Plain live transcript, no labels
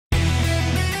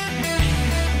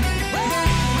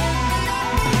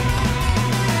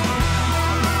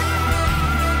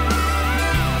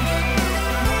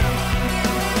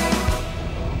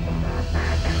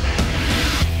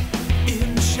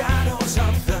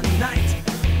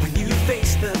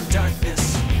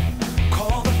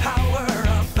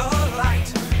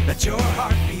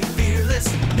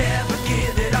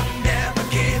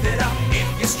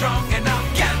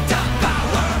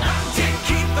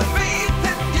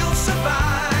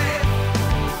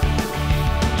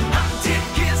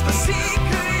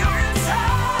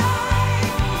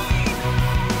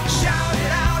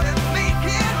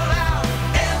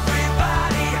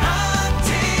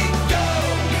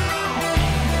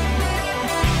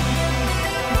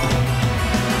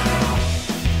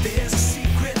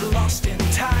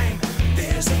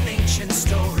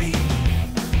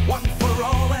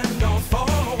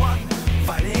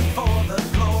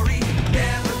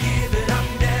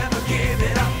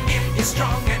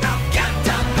strong enough, got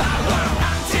the power.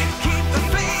 Huntik, keep the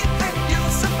faith and you'll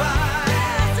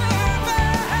survive.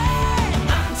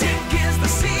 Huntik is the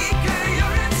seeker,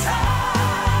 you're inside.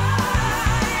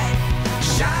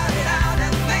 Shout it out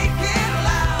and make it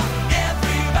loud.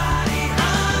 Everybody,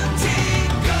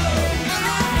 Huntik, go!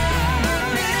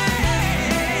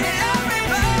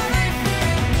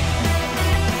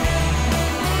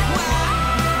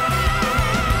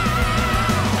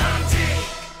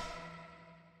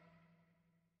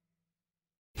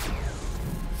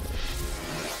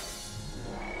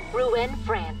 Rouen,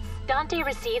 France. Dante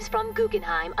receives from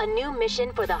Guggenheim a new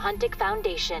mission for the Huntik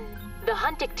Foundation. The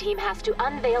Huntik team has to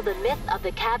unveil the myth of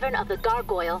the Cavern of the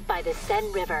Gargoyle by the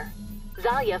Seine River.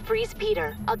 Zalia frees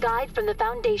Peter, a guide from the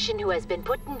Foundation who has been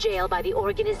put in jail by the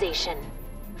organization.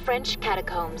 French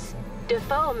catacombs.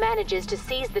 Defoe manages to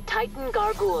seize the Titan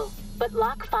Gargoyle, but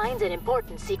Locke finds an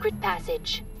important secret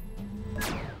passage.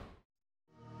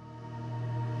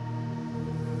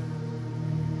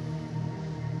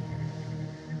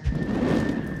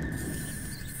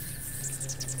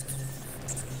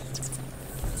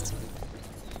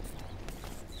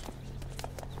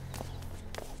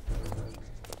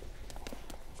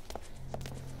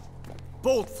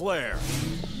 Bolt flare!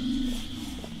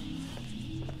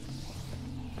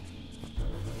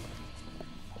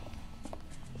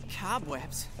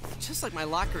 Cobwebs, just like my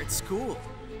locker at school.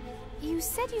 You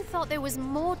said you thought there was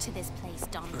more to this place,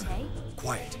 Dante.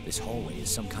 Quiet. This hallway is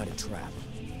some kind of trap.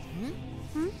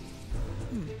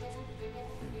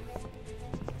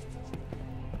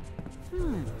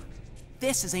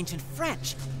 This is ancient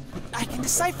French. I can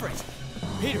decipher it.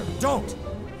 Peter, don't!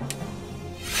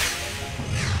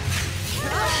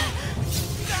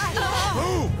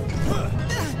 Move!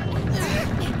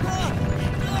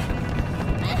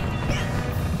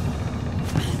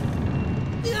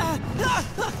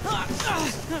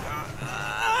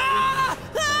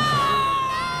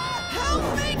 Help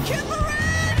me,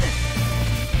 Kimmerin!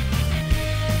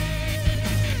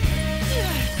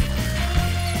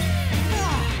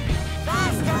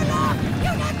 Faster, Locke!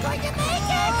 You're not going to make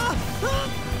it!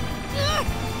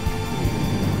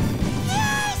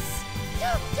 Yes!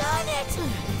 You've done it!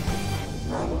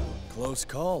 Close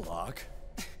call, Locke.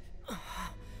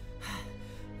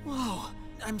 Whoa.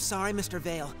 I'm sorry, Mr.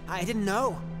 Vale. I didn't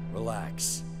know.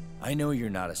 Relax. I know you're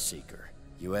not a seeker.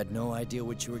 You had no idea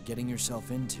what you were getting yourself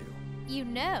into. You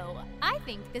know, I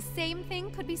think the same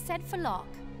thing could be said for Locke.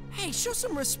 Hey, show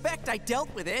some respect. I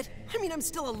dealt with it. I mean, I'm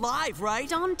still alive, right?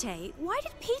 Dante, why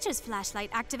did Peter's flashlight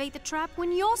activate the trap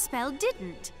when your spell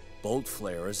didn't? Bolt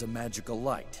flare is a magical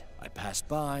light. I passed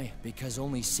by because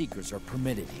only seekers are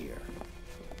permitted here.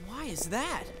 Why is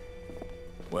that?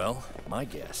 Well, my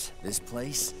guess, this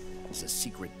place is a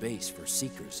secret base for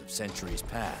seekers of centuries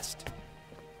past.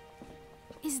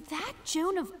 Is that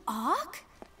Joan of Arc?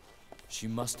 She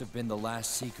must have been the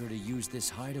last seeker to use this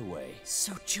hideaway.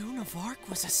 So Joan of Arc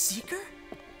was a seeker?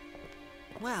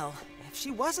 Well, if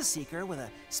she was a seeker with a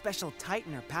special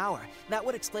Titan or power, that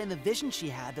would explain the vision she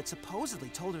had that supposedly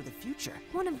told her the future.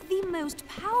 One of the most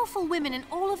powerful women in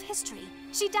all of history.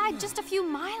 She died just a few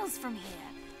miles from here.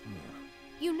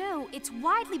 You know, it's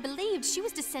widely believed she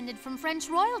was descended from French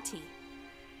royalty.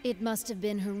 It must have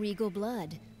been her regal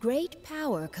blood. Great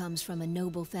power comes from a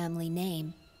noble family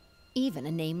name. Even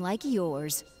a name like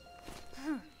yours.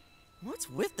 What's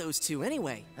with those two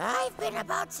anyway? I've been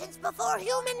about since before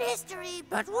human history,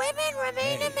 but women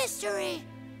remain a mystery.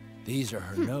 These are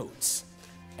her notes,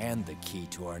 and the key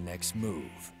to our next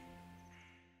move.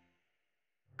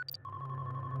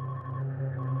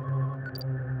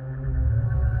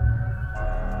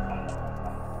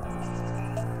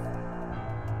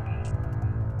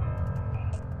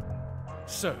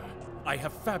 Sir, I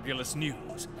have fabulous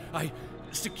news. I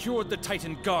secured the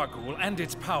Titan Gargoyle and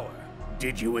its power.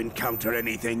 Did you encounter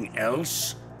anything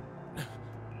else?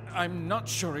 I'm not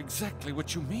sure exactly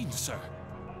what you mean, sir.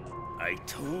 I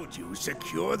told you,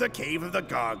 secure the cave of the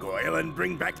Gargoyle and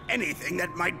bring back anything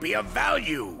that might be of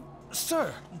value.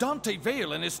 Sir, Dante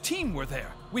Vale and his team were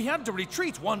there. We had to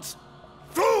retreat once.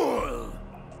 Fool!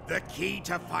 The key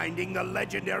to finding the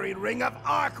legendary Ring of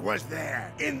Arc was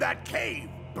there, in that cave.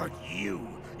 But you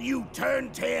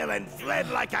turned tail and fled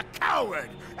like a coward,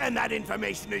 and that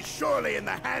information is surely in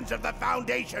the hands of the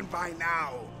Foundation by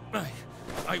now.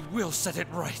 I will set it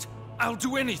right. I'll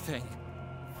do anything.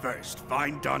 First,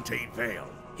 find Dante Vale.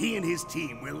 He and his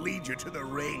team will lead you to the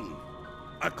ring.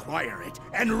 Acquire it,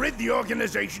 and rid the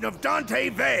organization of Dante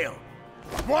Vale.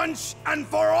 Once and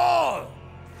for all!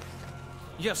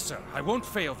 Yes, sir. I won't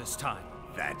fail this time.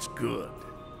 That's good.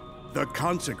 The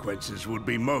consequences would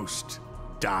be most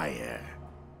dire.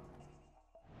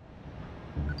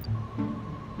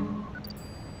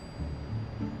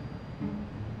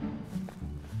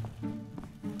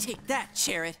 Take that,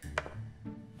 Chariot.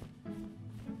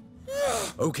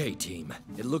 Okay, team.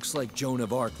 It looks like Joan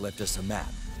of Arc left us a map.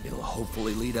 It'll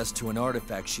hopefully lead us to an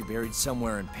artifact she buried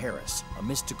somewhere in Paris. A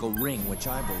mystical ring which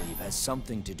I believe has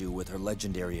something to do with her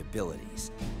legendary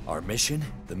abilities. Our mission?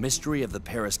 The mystery of the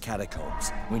Paris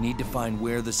catacombs. We need to find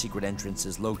where the secret entrance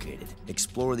is located,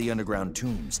 explore the underground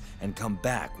tombs, and come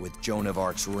back with Joan of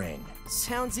Arc's ring.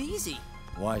 Sounds easy.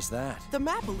 Why's that? The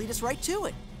map will lead us right to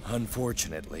it.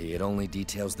 Unfortunately, it only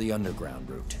details the underground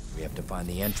route. We have to find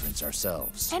the entrance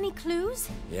ourselves. Any clues?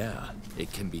 Yeah,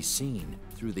 it can be seen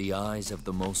through the eyes of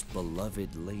the most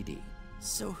beloved lady.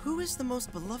 So who is the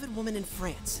most beloved woman in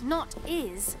France? Not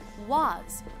is,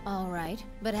 was. All right,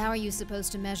 but how are you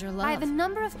supposed to measure love? By the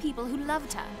number of people who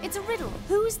loved her. It's a riddle.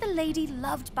 Who's the lady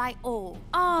loved by all?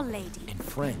 Our Lady. In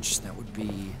French, that would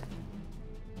be...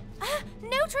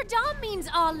 Notre Dame means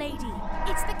Our Lady.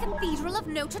 It's the Cathedral of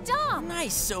Notre Dame.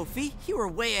 Nice, Sophie. You were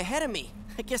way ahead of me.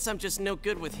 I guess I'm just no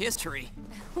good with history.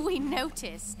 We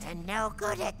noticed. And no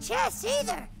good at chess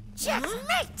either.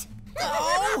 Checkmate!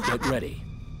 Oh! Get ready.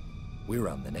 We're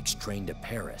on the next train to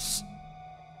Paris.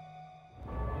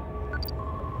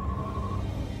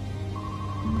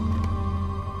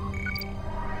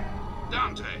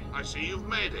 Dante, I see you've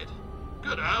made it.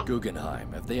 Good-o.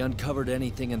 Guggenheim, have they uncovered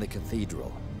anything in the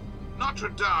cathedral? Notre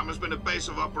Dame has been a base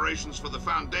of operations for the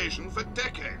Foundation for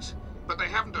decades, but they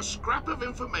haven't a scrap of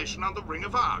information on the Ring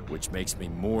of Arc. Which makes me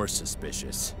more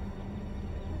suspicious.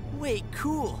 Wait,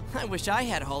 cool. I wish I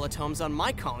had holotomes on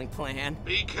my calling plan.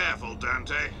 Be careful,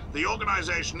 Dante. The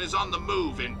organization is on the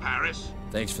move in Paris.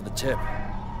 Thanks for the tip.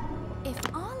 If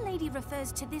Our Lady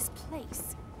refers to this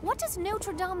place, what does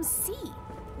Notre Dame see?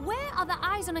 Where are the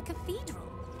eyes on a cathedral?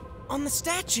 On the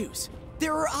statues.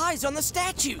 There are eyes on the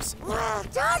statues. Well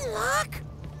done, Locke!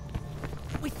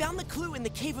 We found the clue in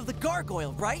the cave of the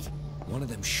gargoyle, right? One of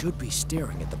them should be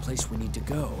staring at the place we need to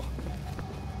go.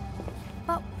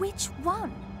 But which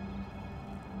one?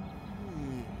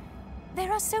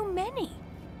 There are so many.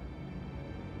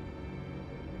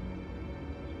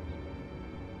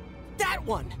 That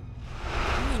one!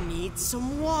 We need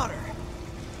some water.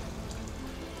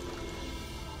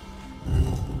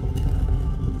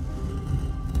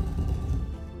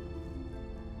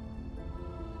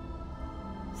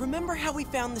 Remember how we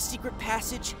found the secret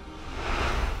passage?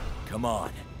 Come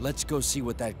on, let's go see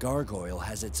what that gargoyle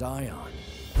has its eye on.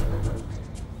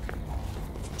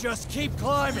 Just keep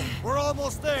climbing. We're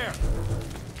almost there.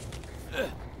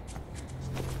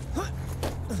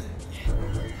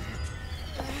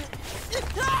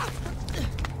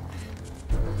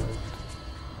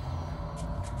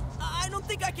 I don't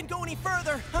think I can go any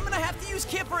further. I'm gonna have to use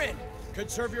Kipperin.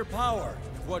 Conserve your power.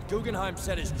 If what Guggenheim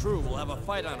said is true, we'll have a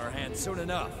fight on our hands soon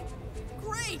enough.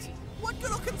 Great! What good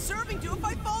will conserving do if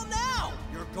I fall now?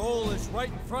 Your goal is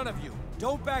right in front of you.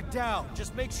 Don't back down.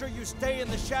 Just make sure you stay in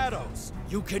the shadows.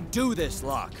 You can do this,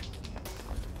 Locke.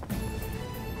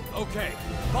 Okay,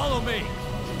 follow me.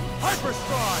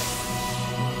 Hyperstride!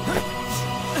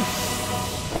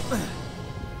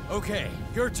 Okay,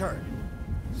 your turn.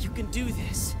 You can do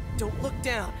this. Don't look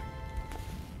down.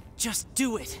 Just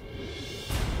do it.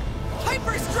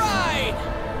 Hyperstride!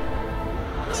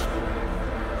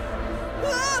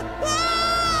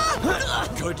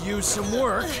 Could use some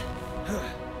work.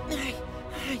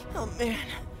 Oh, man.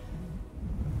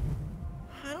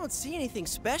 I don't see anything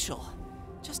special.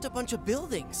 Just a bunch of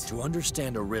buildings. To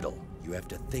understand a riddle, you have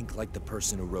to think like the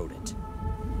person who wrote it.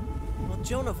 Well,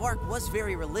 Joan of Arc was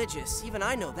very religious. Even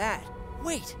I know that.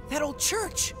 Wait, that old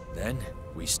church! Then,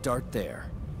 we start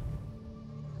there.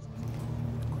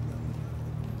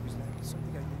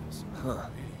 Huh.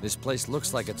 This place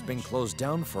looks like it's been closed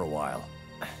down for a while.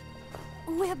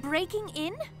 We're breaking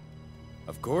in?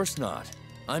 Of course not.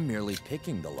 I'm merely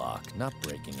picking the lock, not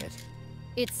breaking it.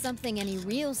 It's something any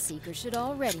real seeker should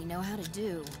already know how to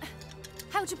do.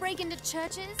 How to break into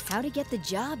churches? How to get the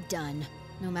job done,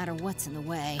 no matter what's in the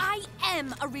way. I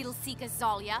am a real seeker,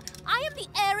 Zalia. I am the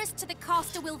heiress to the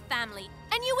Casterwill family,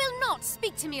 and you will not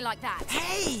speak to me like that.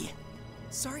 Hey!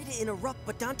 Sorry to interrupt,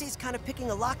 but Dante's kind of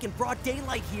picking a lock in broad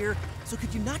daylight here, so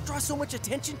could you not draw so much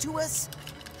attention to us?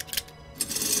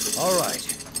 All right,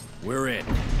 we're in.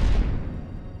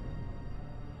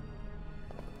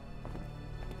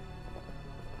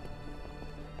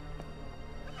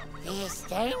 These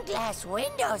stained glass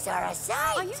windows are a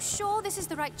sight. Are you sure this is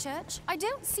the right church? I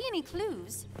don't see any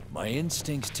clues. My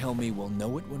instincts tell me we'll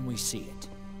know it when we see it.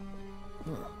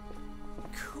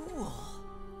 Cool.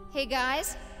 Hey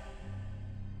guys,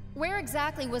 where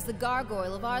exactly was the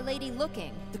gargoyle of Our Lady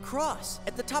looking? The cross,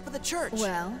 at the top of the church.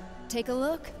 Well, take a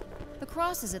look. The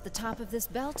cross is at the top of this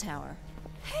bell tower.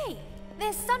 Hey,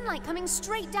 there's sunlight coming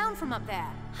straight down from up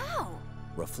there. How?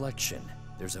 Reflection.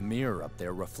 There's a mirror up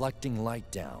there reflecting light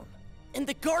down. And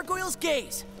the gargoyle's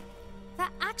gaze!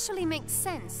 That actually makes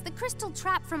sense. The crystal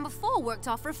trap from before worked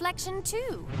off reflection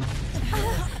too.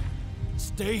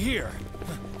 Stay here.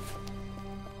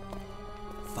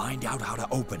 Find out how to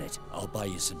open it. I'll buy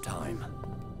you some time.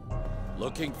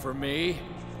 Looking for me?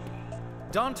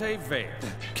 Dante Vale.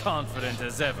 Confident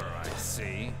as ever, I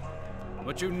see.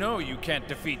 But you know you can't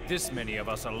defeat this many of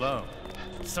us alone.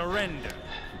 Surrender.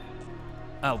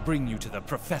 I'll bring you to the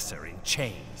Professor in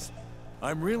chains.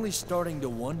 I'm really starting to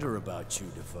wonder about you,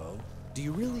 Defoe. Do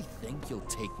you really think you'll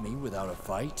take me without a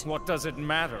fight? What does it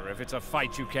matter if it's a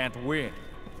fight you can't win?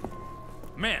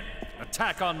 Men,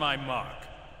 attack on my mark.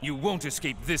 You won't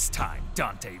escape this time,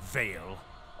 Dante Vale.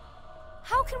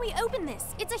 How can we open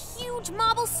this? It's a huge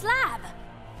marble slab.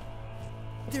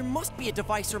 There must be a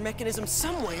device or mechanism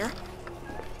somewhere.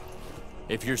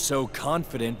 If you're so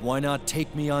confident, why not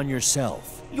take me on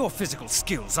yourself? Your physical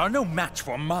skills are no match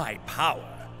for my power.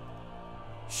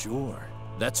 Sure.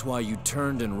 That's why you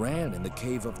turned and ran in the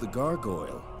cave of the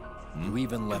gargoyle. You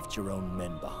even left your own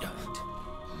men behind.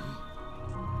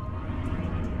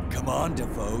 Come on,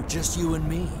 Defoe, just you and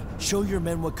me. Show your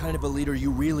men what kind of a leader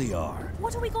you really are.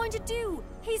 What are we going to do?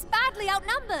 He's badly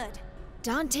outnumbered.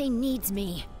 Dante needs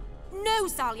me. No,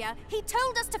 Salia. He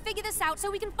told us to figure this out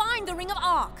so we can find the Ring of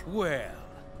Arc. Well,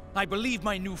 I believe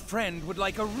my new friend would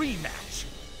like a rematch.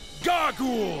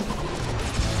 Gargoyle!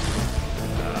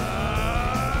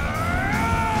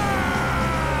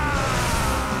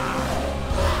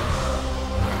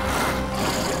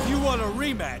 If you want a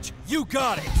rematch, you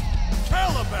got it!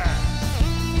 Caliban!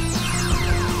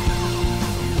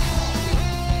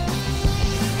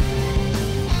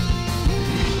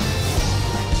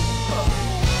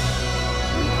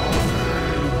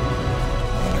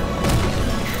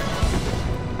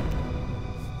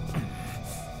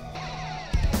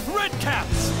 Red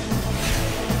caps!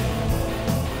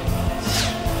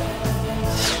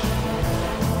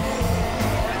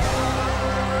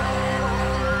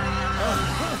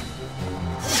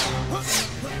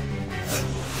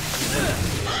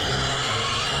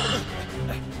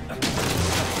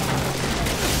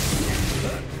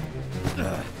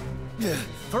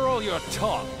 For all your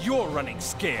talk, you're running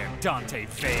scared, Dante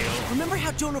Vale. Remember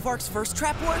how Joan of Arc's first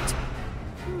trap worked?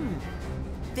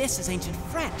 This is ancient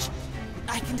French.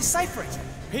 I can decipher it.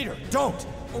 Peter, don't!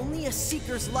 Only a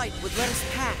Seeker's light would let us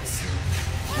pass.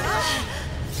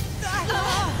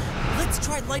 Let's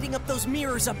try lighting up those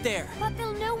mirrors up there. But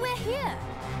they'll know we're here.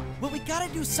 Well, we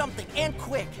gotta do something, and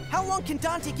quick. How long can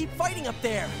Dante keep fighting up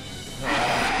there?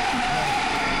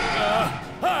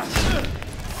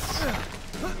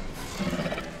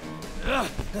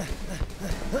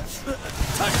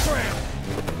 Touch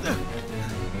trail!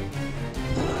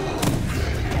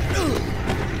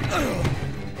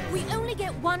 We only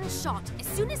get one shot. As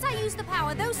soon as I use the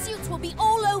power, those suits will be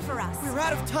all over us. We're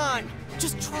out of time.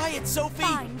 Just try it, Sophie.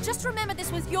 Fine. Just remember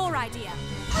this was your idea.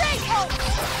 Break!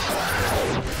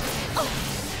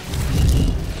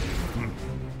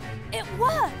 It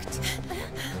worked!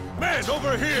 Man,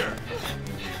 over here!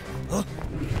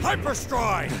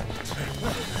 Hyperstride!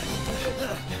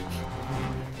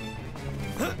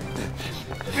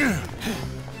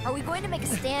 Are we going to make a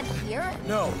stand here?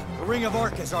 No, the Ring of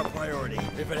Arc is our priority.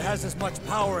 If it has as much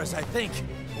power as I think,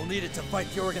 we'll need it to fight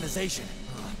the organization.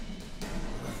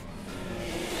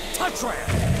 Touch ram!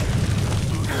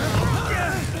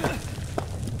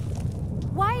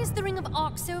 Why is the Ring of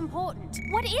Arc so important?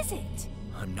 What is it?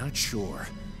 I'm not sure,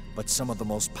 but some of the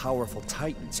most powerful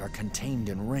titans are contained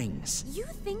in rings. You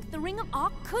think the Ring of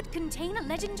Arc could contain a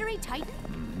legendary titan?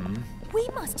 We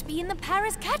must be in the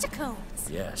Paris catacombs.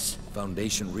 Yes,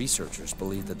 Foundation researchers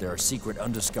believe that there are secret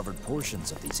undiscovered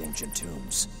portions of these ancient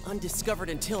tombs. Undiscovered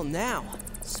until now.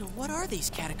 So what are these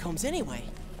catacombs anyway?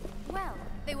 Well,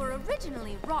 they were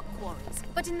originally rock quarries,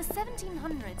 but in the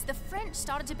 1700s, the French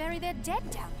started to bury their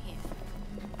dead down here.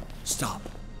 Stop.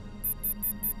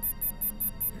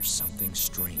 There's something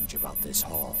strange about this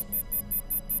hall.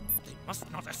 They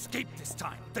must not escape this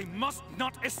time. They must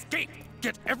not escape.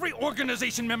 Get every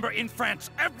organization member in France,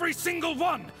 every single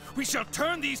one. We shall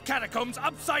turn these catacombs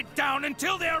upside down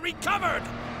until they are recovered.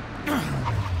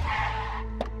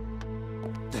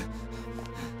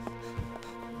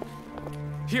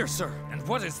 Here, sir. And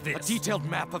what is this? A detailed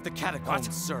map of the catacombs,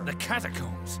 What? sir. The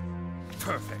catacombs?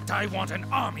 Perfect. I want an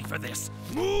army for this.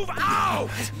 Move out!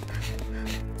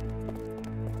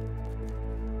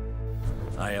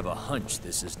 I have a hunch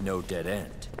this is no dead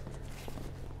end.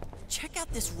 Check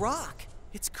out this rock.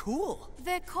 It's cool.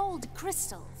 They're called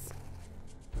crystals.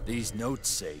 These notes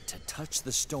say to touch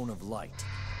the stone of light,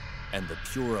 and the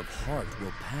pure of heart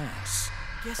will pass.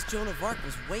 Guess Joan of Arc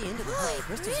was way into the whole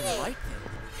crystals and light thing.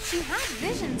 She had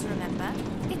visions, remember?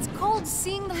 It's called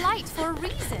seeing the light for a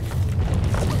reason.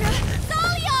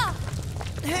 Thalia!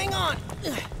 Hang on!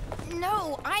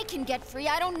 No, I can get free.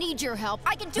 I don't need your help.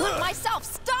 I can do it myself.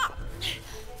 Stop!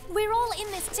 We're all in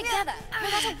this together, no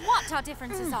matter what our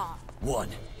differences are. 1,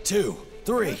 2,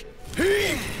 3.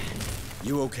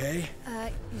 You okay?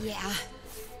 Yeah.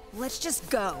 Let's just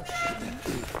go.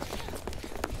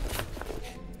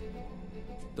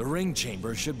 The ring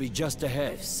chamber should be just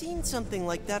ahead. I've seen something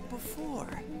like that before.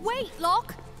 Wait,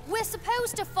 Locke! We're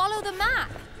supposed to follow the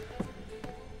map.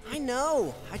 I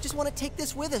know. I just want to take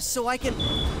this with us so I can...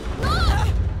 Ah!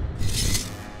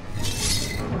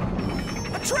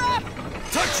 A trap!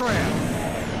 Touch trap!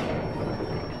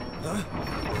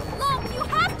 Locke, you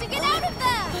have to get out of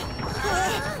there!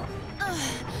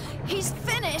 He's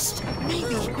finished.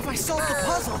 Maybe if I solve the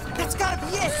puzzle, that's gotta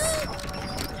be it!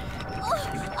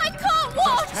 I can't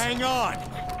watch! Hang on!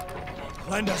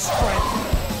 Lend us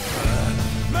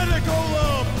strength! Medical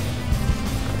love!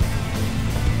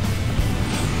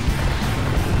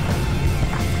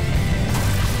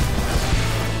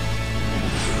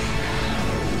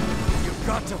 You've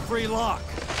got to free Locke!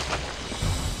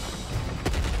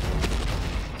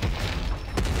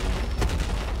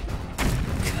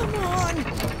 Come on!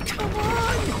 Come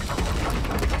on!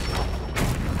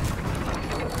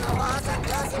 Wasn't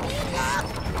closing in, Lock!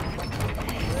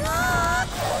 Lock!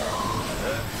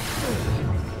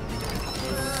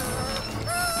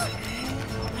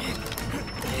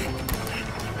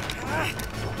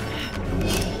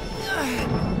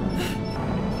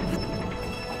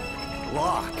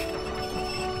 Locke!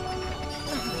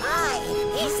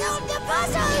 He solved the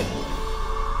puzzle!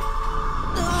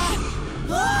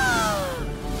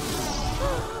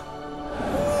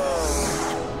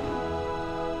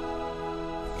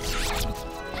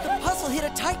 The puzzle hit a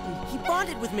Titan. He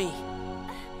bonded with me.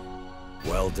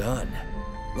 Well done.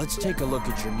 Let's take a look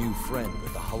at your new friend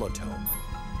with the holotome.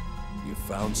 You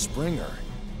found Springer.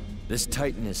 This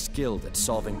Titan is skilled at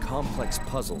solving complex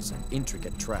puzzles and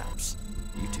intricate traps.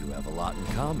 You two have a lot in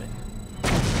common.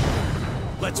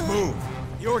 Let's move!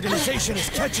 The organization is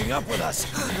catching up with us!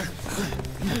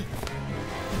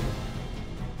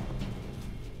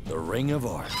 The Ring of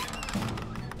Arc.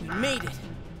 We made it.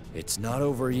 It's not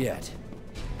over yet.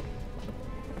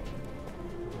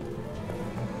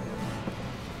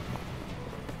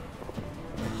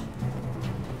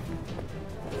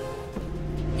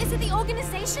 Is it the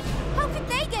organization? How could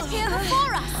they get here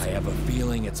before us? I have a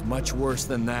feeling it's much worse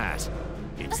than that.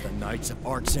 It's the Knights of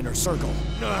Arc's Inner Circle.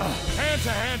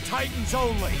 Hand-to-hand Titans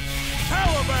only!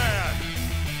 Taliban!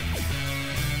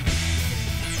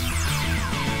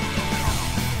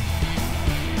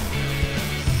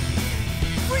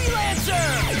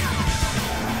 Freelancer!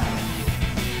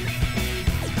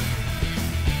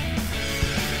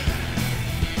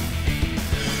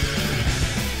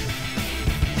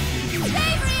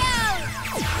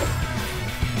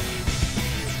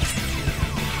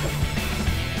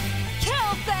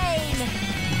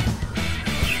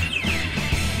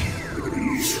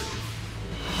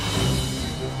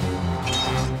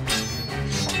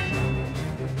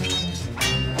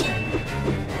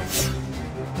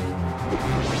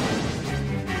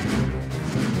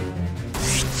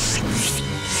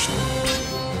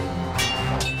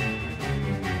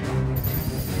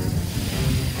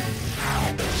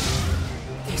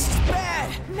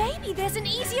 Maybe there's an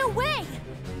easier way!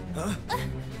 Huh?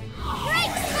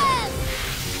 Break them!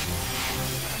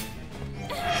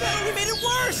 That only made it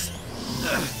worse!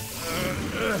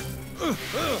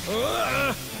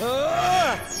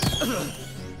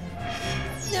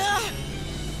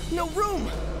 No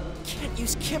room! Can't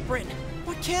use Kiprin.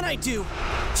 What can I do?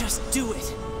 Just do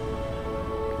it.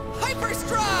 Hyper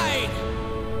Stride!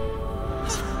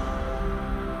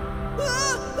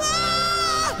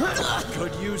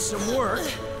 Could use some work.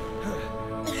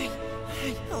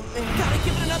 Oh man, gotta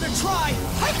give it another try!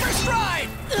 Hyper Stride!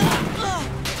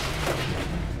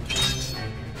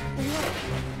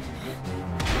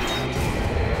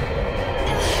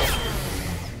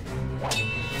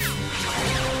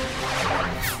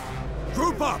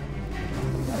 Group up!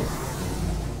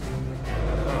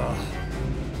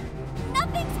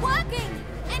 Nothing's working!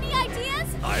 Any ideas?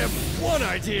 I have one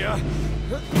idea!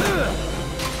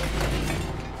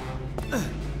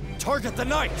 Target the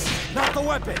knights, not the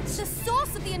weapons! The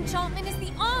source of the enchantment is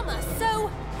the armor, so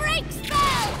break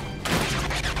spell!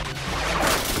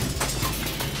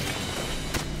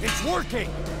 It's working!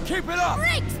 Keep it up!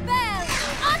 Break spell!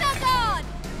 Honor guard!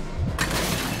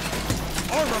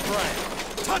 Armor brand!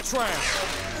 Touch ram!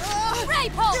 Ray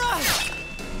pulse!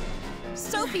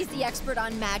 Sophie's the expert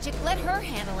on magic. Let her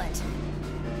handle it.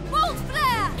 Bolt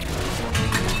flare!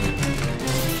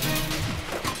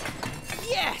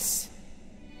 Yes!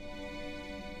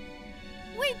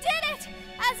 We did it!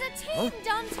 As a team,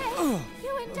 Dante!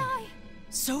 You and I.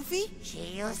 Sophie? She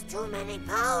used too many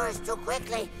powers too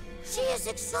quickly. She is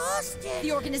exhausted.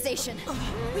 The organization.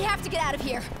 We have to get out of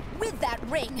here. With that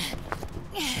ring.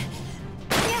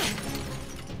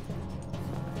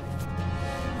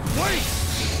 Wait!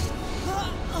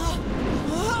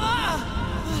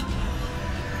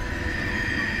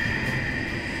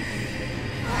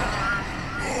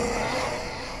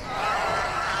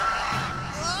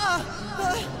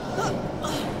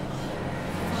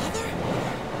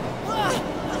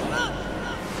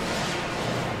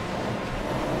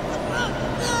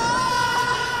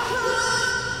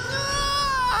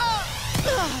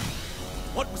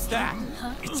 What was that?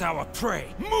 It's our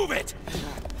prey. Move it!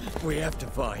 We have to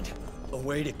find a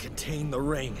way to contain the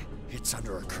ring. It's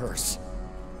under a curse,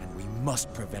 and we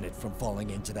must prevent it from falling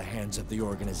into the hands of the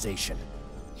organization.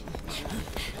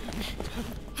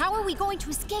 How are we going to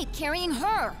escape carrying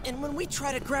her? And when we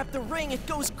try to grab the ring, it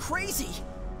goes crazy.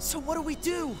 So what do we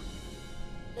do?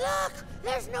 Look,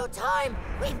 there's no time.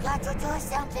 We've got to do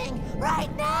something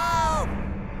right now.